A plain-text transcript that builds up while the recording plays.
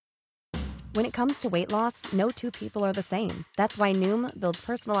When it comes to weight loss, no two people are the same. That's why Noom builds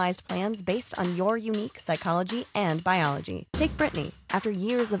personalized plans based on your unique psychology and biology. Take Brittany. After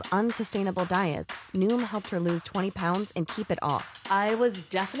years of unsustainable diets, Noom helped her lose 20 pounds and keep it off. I was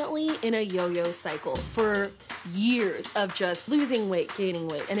definitely in a yo-yo cycle for years of just losing weight, gaining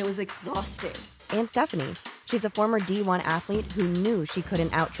weight, and it was exhausting. And Stephanie. She's a former D1 athlete who knew she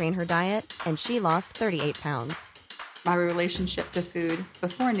couldn't outtrain her diet, and she lost 38 pounds. My relationship to food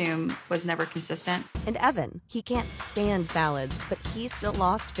before Noom was never consistent. And Evan, he can't stand salads, but he still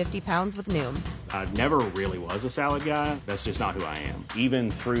lost 50 pounds with Noom. I never really was a salad guy. That's just not who I am. Even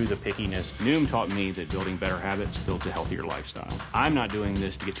through the pickiness, Noom taught me that building better habits builds a healthier lifestyle. I'm not doing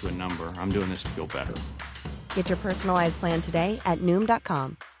this to get to a number. I'm doing this to feel better. Get your personalized plan today at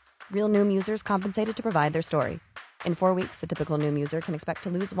Noom.com. Real Noom users compensated to provide their story. In 4 weeks, the typical Noom user can expect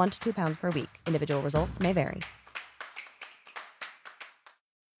to lose 1 to 2 pounds per week. Individual results may vary.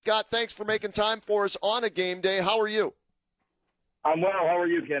 Scott, thanks for making time for us on a game day. How are you? I'm well. How are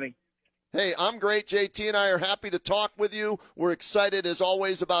you, Kenny? Hey, I'm great. JT and I are happy to talk with you. We're excited, as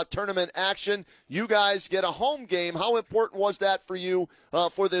always, about tournament action. You guys get a home game. How important was that for you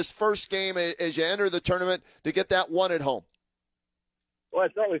for this first game as you enter the tournament to get that one at home? Well,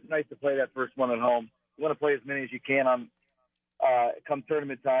 it's always nice to play that first one at home. You want to play as many as you can on come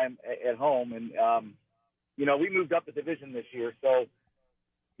tournament time at home. And, we moved up the division this year, so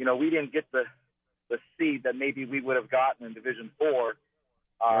we didn't get the seed that maybe we would have gotten in Division 4.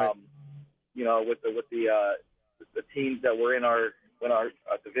 Right. With the teams that were in our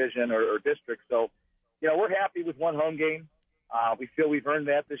division or district. So, we're happy with one home game. We feel we've earned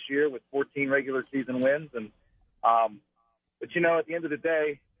that this year with 14 regular season wins. And but at the end of the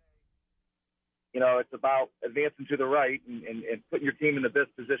day, it's about advancing to the right and putting your team in the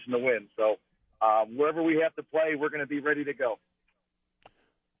best position to win. So wherever we have to play, we're going to be ready to go.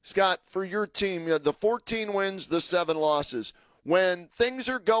 Scott, for your team, the 14 wins, the 7 losses. When things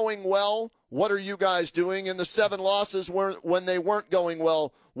are going well, what are you guys doing? And the 7 losses, when they weren't going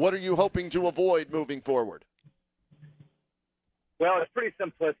well, what are you hoping to avoid moving forward? Well, it's pretty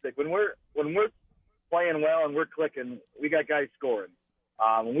simplistic. When we're playing well and we're clicking, we got guys scoring.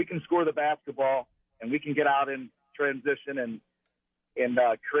 When we can score the basketball and we can get out in transition and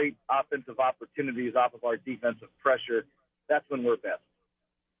create offensive opportunities off of our defensive pressure, that's when we're best.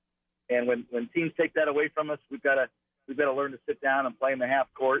 And when teams take that away from us, we've got to learn to sit down and play in the half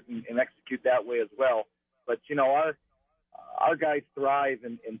court and execute that way as well. But our guys thrive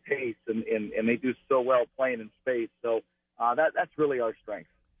in pace and they do so well playing in space. So that's really our strength.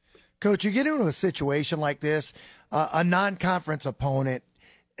 Coach, you get into a situation like this, a non-conference opponent.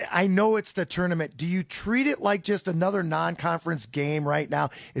 I know it's the tournament. Do you treat it like just another non-conference game right now?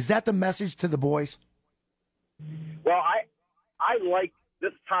 Is that the message to the boys? Well, I like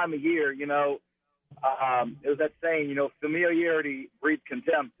this time of year, it was that saying, familiarity breeds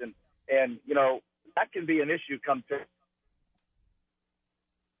contempt. And that can be an issue come to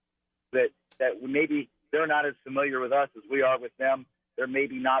that maybe they're not as familiar with us as we are with them. They're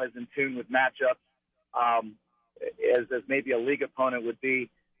maybe not as in tune with matchups as maybe a league opponent would be.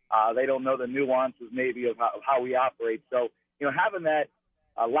 They don't know the nuances maybe of how we operate. So, having that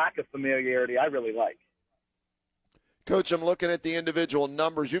lack of familiarity, I really like. Coach, I'm looking at the individual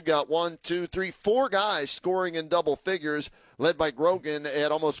numbers. You've got 4 guys scoring in double figures, led by Grogan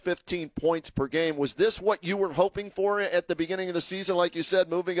at almost 15 points per game. Was this what you were hoping for at the beginning of the season, like you said,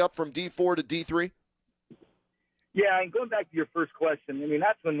 moving up from D4 to D3? Yeah, and going back to your first question,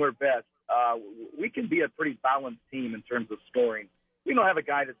 that's when we're best. We can be a pretty balanced team in terms of scoring. We don't have a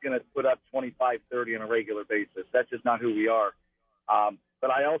guy that's going to put up 25, 30 on a regular basis. That's just not who we are.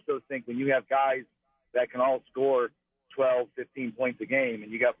 But I also think when you have guys that can all score 12, 15 points a game,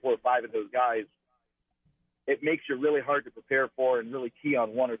 and you got 4 or 5 of those guys, it makes you really hard to prepare for and really key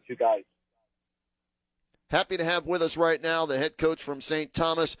on 1 or 2 guys. Happy to have with us right now the head coach from St.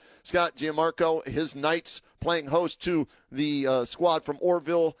 Thomas, Scott Gianmarco. His Knights playing host to the squad from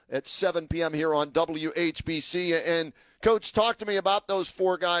Orville at 7 p.m. here on WHBC. And, Coach, talk to me about those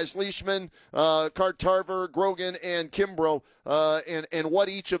 4 guys, Leishman, Cartarver, Grogan, and Kimbrough, and what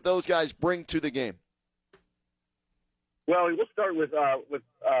each of those guys bring to the game. Well, we'll start with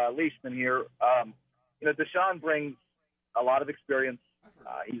Leishman here. Deshaun brings a lot of experience.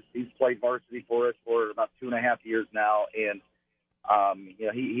 He's played varsity for us for about 2.5 years now, and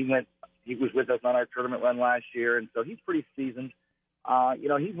he was with us on our tournament run last year, and so he's pretty seasoned.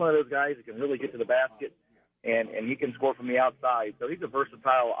 He's one of those guys that can really get to the basket, and he can score from the outside. So he's a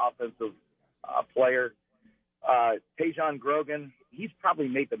versatile offensive player. Tajon Grogan, he's probably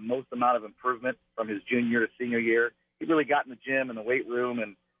made the most amount of improvement from his junior to senior year. He really got in the gym and the weight room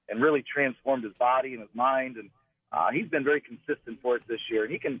and and really transformed his body and his mind. And he's been very consistent for us this year.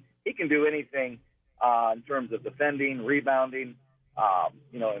 And he can do anything in terms of defending, rebounding,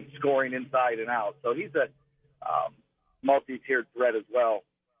 and scoring inside and out. So he's a multi-tiered threat as well.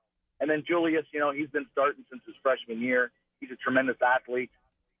 And then Julius, he's been starting since his freshman year. He's a tremendous athlete.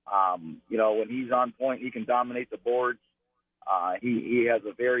 When he's on point, he can dominate the boards. He has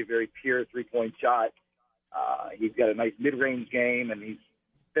a very, very pure three-point shot. He's got a nice mid-range game, and he's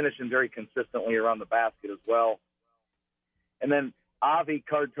finishing very consistently around the basket as well. And then Avi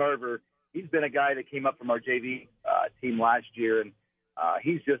Card-Tarver, he's been a guy that came up from our JV team last year, and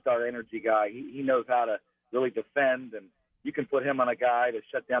he's just our energy guy. He knows how to really defend, and you can put him on a guy to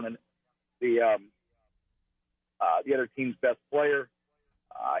shut down the other team's best player.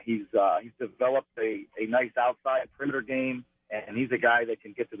 He's developed a nice outside perimeter game, and he's a guy that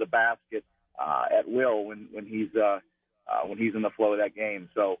can get to the basket at will when he's in the flow of that game.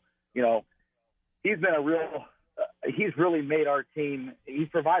 So, he's been he's really made our team. He's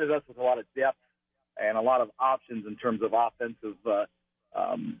provided us with a lot of depth and a lot of options in terms of offensive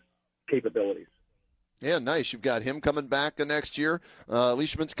capabilities. Yeah, nice. You've got him coming back next year.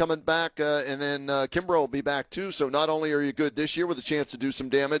 Leishman's coming back, and then Kimbrough will be back too. So not only are you good this year with a chance to do some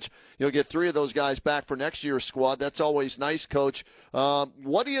damage, you'll get 3 of those guys back for next year's squad. That's always nice, Coach.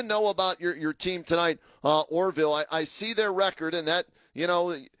 What do you know about your team tonight, Orville? I see their record, and that,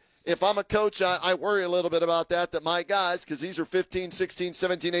 if I'm a coach, I worry a little bit about that my guys, because these are 15, 16,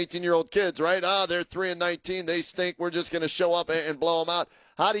 17, 18-year-old kids, right? They're 3-19. They stink. We're just going to show up and blow them out.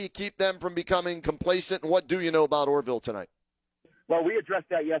 How do you keep them from becoming complacent, and what do you know about Orville tonight? Well, we addressed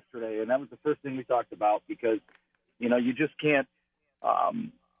that yesterday, and that was the first thing we talked about because, you just can't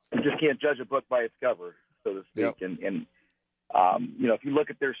judge a book by its cover, so to speak. Yep. And if you look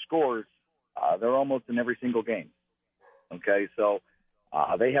at their scores, they're almost in every single game. Okay, so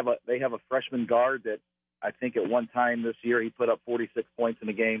they have a freshman guard that I think at one time this year he put up 46 points in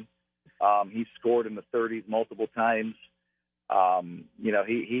a game. He scored in the 30s multiple times.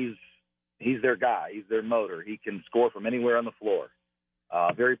 He's their guy. He's their motor. He can score from anywhere on the floor.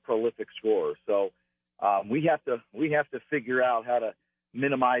 Very prolific scorer. So we have to figure out how to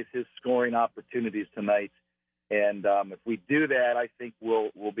minimize his scoring opportunities tonight. And if we do that, I think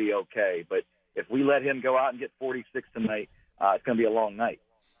we'll be okay. But if we let him go out and get 46 tonight, it's going to be a long night.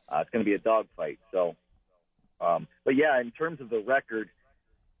 It's going to be a dogfight. So, but yeah, in terms of the record,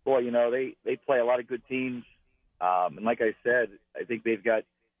 boy, they play a lot of good teams. And like I said, I think they've got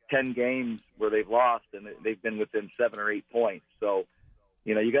 10 games where they've lost, and they've been within 7 or 8 points. So,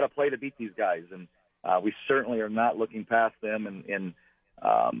 you got to play to beat these guys. And we certainly are not looking past them and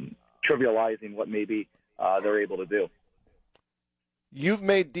trivializing what maybe they're able to do. You've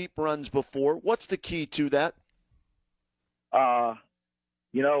made deep runs before. What's the key to that?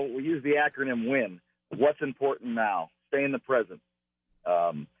 We use the acronym WIN. What's important now? Stay in the present.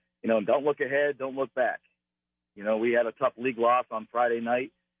 And don't look ahead, don't look back. We had a tough league loss on Friday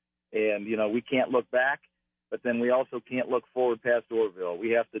night, and, we can't look back, but then we also can't look forward past Orville.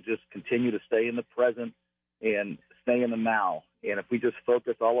 We have to just continue to stay in the present and stay in the now. And if we just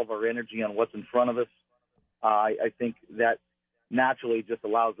focus all of our energy on what's in front of us, I think that naturally just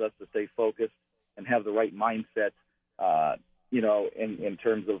allows us to stay focused and have the right mindset, in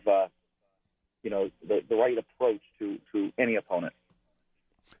terms of, the right approach to any opponent.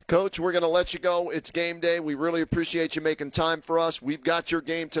 Coach, we're going to let you go. It's game day. We really appreciate you making time for us. We've got your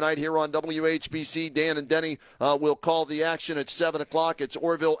game tonight here on WHBC. Dan and Denny will call the action at 7 o'clock. It's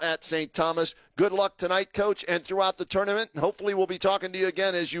Orville at St. Thomas. Good luck tonight, Coach, and throughout the tournament. Hopefully we'll be talking to you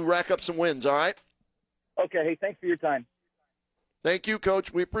again as you rack up some wins, all right? Okay. Hey, thanks for your time. Thank you,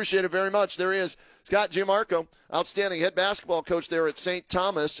 Coach. We appreciate it very much. There he is, Scott Giammarco, outstanding head basketball coach there at St.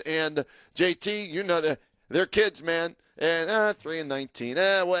 Thomas. And, JT, they're kids, man. And 3-19.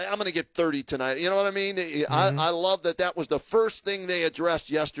 Well, I'm going to get 30 tonight. You know what I mean? Mm-hmm. I love that was the first thing they addressed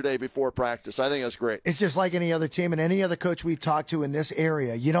yesterday before practice. I think that's great. It's just like any other team and any other coach we talk to in this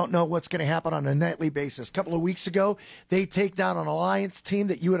area. You don't know what's going to happen on a nightly basis. A couple of weeks ago, they take down an Alliance team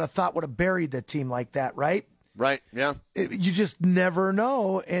that you would have thought would have buried the team like that, right? Right, yeah. You just never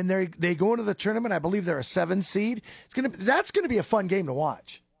know. And they go into the tournament. I believe they're a 7 seed. That's going to be a fun game to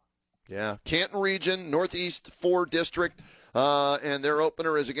watch. Yeah, Canton Region, Northeast 4 District, and their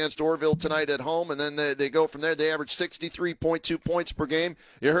opener is against Orville tonight at home, and then they go from there. They average 63.2 points per game.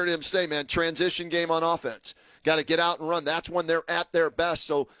 You heard him say, man, transition game on offense. Got to get out and run. That's when they're at their best.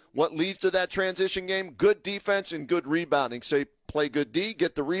 So what leads to that transition game? Good defense and good rebounding. So you play good D,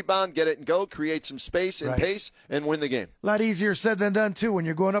 get the rebound, get it and go, create some space and pace, and win the game. A lot easier said than done, too, when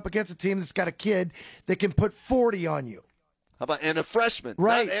you're going up against a team that's got a kid that can put 40 on you. How about and a freshman?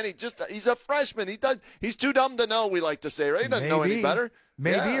 Right. He's a freshman. He's too dumb to know. We like to say, right? He doesn't know any better.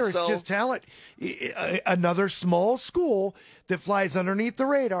 Maybe, or it's just talent. Another small school that flies underneath the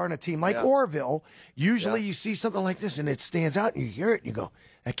radar in a team like Orville. Usually you see something like this and it stands out and you hear it and you go,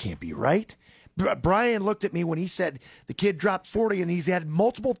 that can't be right. Brian looked at me when he said the kid dropped 40 and he's had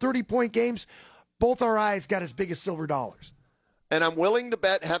multiple 30-point games. Both our eyes got as big as silver dollars. And I'm willing to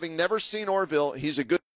bet, having never seen Orville, he's a good